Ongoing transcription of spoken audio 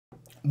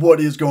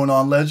What is going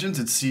on, legends?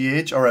 It's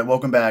CH. All right,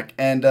 welcome back.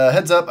 And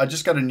heads up, I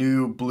just got a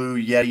new Blue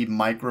Yeti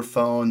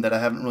microphone that I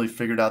haven't really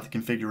figured out the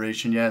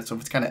configuration yet. So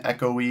if it's kind of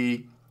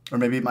echoey, or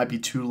maybe it might be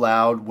too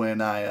loud when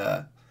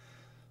I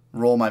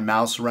roll my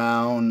mouse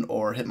around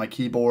or hit my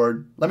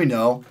keyboard, let me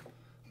know.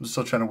 I'm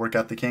still trying to work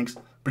out the kinks.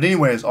 But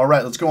anyways, all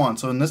right, let's go on.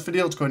 So in this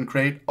video, let's go ahead and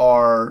create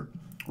our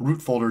root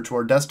folder to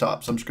our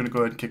desktop. So I'm just going to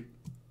go ahead and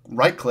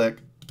right-click,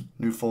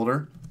 new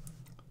folder.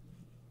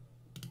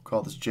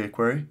 Call this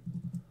jQuery.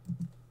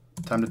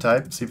 Time to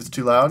type, see if it's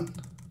too loud.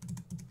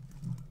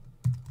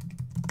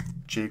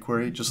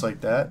 jQuery, just like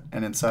that.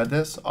 And inside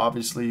this,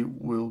 obviously,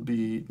 will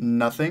be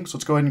nothing. So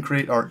let's go ahead and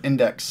create our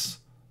index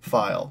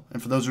file.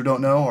 And for those who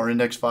don't know, our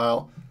index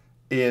file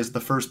is the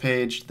first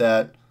page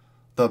that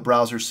the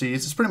browser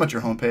sees. It's pretty much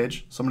your home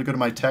page. So I'm going to go to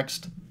my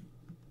text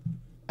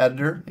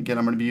editor. Again,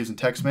 I'm going to be using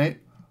TextMate.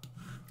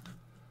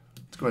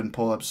 Let's go ahead and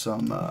pull up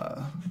some,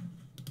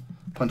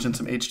 punch in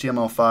some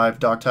HTML5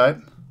 doc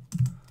type.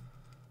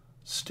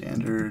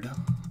 Standard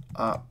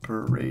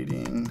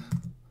operating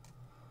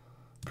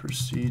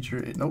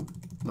procedure. Nope,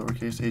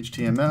 lowercase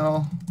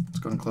HTML. Let's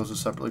go ahead and close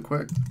this up really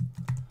quick.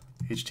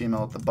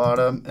 HTML at the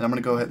bottom, and I'm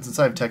going to go ahead, since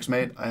I have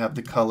TextMate, I have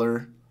the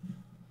color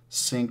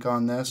sync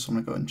on this, so I'm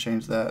going to go ahead and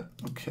change that.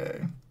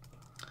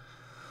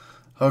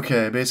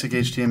 Okay, basic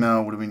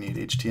HTML. What do we need?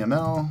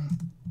 HTML,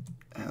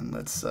 and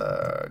let's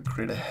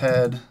create a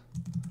head.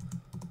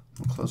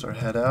 We'll close our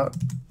head out.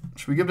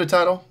 Should we give it a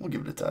title? We'll give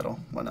it a title.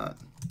 Why not?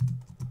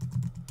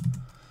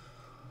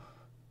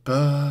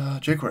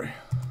 jQuery.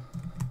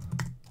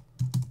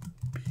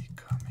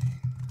 Becoming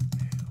a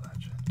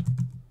legend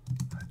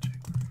at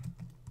jQuery.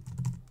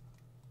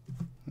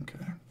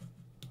 Okay.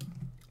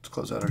 Let's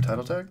close out our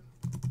title tag.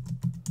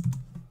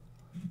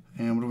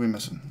 And what are we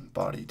missing?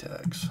 Body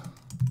tags. I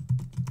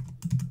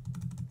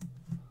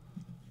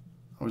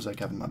always like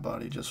having my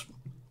body just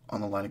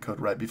on the line of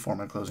code right before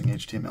my closing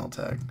HTML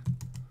tag.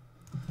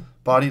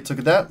 Body, let's look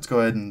at that. Let's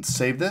go ahead and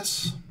save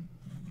this.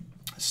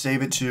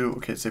 Save it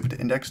to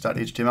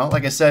index.html.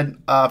 Like I said,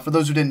 for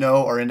those who didn't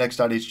know, our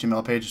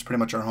index.html page is pretty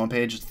much our home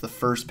page. It's the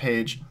first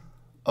page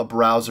a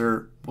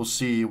browser will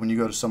see when you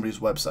go to somebody's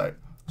website.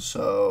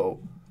 So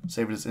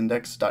save it as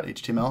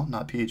index.html,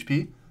 not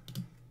PHP.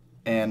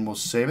 And we'll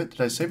save it.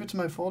 Did I save it to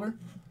my folder?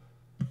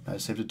 I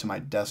saved it to my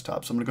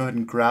desktop. So I'm going to go ahead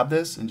and grab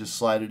this and just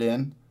slide it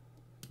in.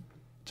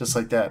 Just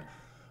like that.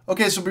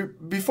 Okay, so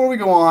before we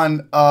go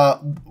on,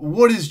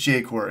 what is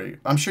jQuery?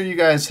 I'm sure you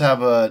guys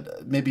have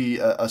maybe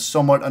a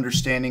somewhat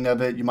understanding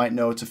of it. You might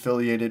know it's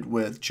affiliated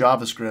with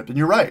JavaScript, and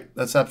you're right.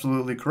 That's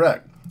absolutely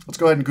correct. Let's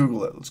go ahead and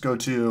Google it. Let's go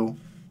to,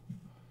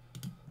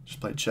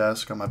 just play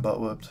chess, got my butt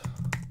whooped,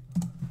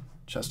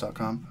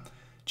 chess.com,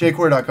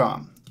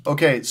 jQuery.com.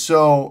 Okay,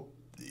 so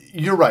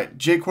you're right.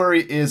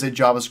 jQuery is a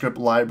JavaScript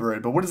library,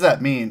 but what does that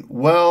mean?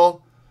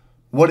 Well,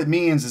 what it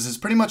means is it's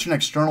pretty much an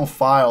external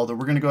file that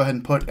we're going to go ahead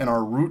and put in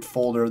our root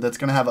folder that's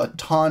going to have a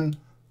ton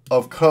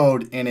of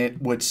code in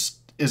it, which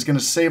is going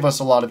to save us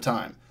a lot of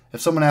time.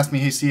 If someone asked me,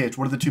 hey, CH,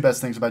 what are the two best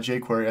things about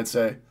jQuery? I'd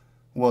say,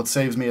 well, it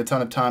saves me a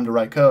ton of time to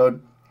write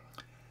code.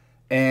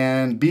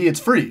 And B, it's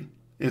free.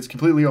 It's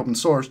completely open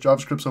source.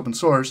 JavaScript's open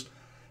source.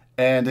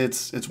 And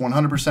it's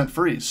 100%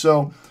 free.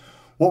 So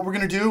what we're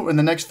going to do in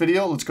the next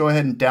video, let's go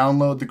ahead and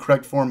download the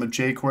correct form of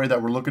jQuery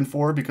that we're looking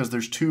for, because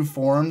there's two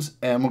forms,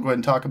 and we'll go ahead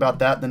and talk about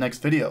that in the next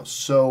video.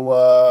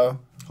 So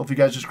hope you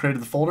guys just created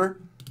the folder,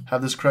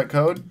 have this correct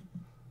code,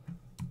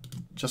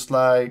 just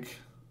like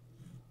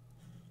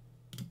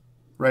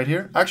right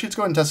here. Actually, let's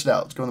go ahead and test it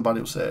out. Let's go in the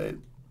body, we'll say,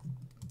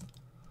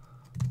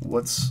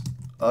 what's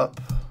up,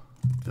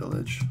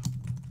 Village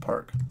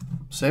Park.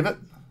 Save it.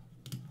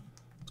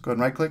 Let's go ahead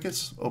and right click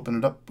it, open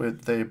it up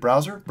with a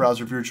browser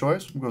of your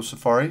choice. We'll go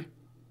Safari.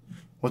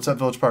 What's up,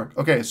 Village Park?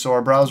 Okay, so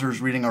our browser is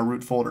reading our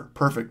root folder.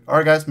 Perfect. All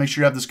right, guys, make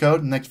sure you have this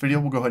code. In the next video,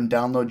 we'll go ahead and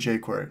download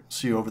jQuery.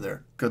 See you over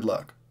there. Good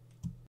luck.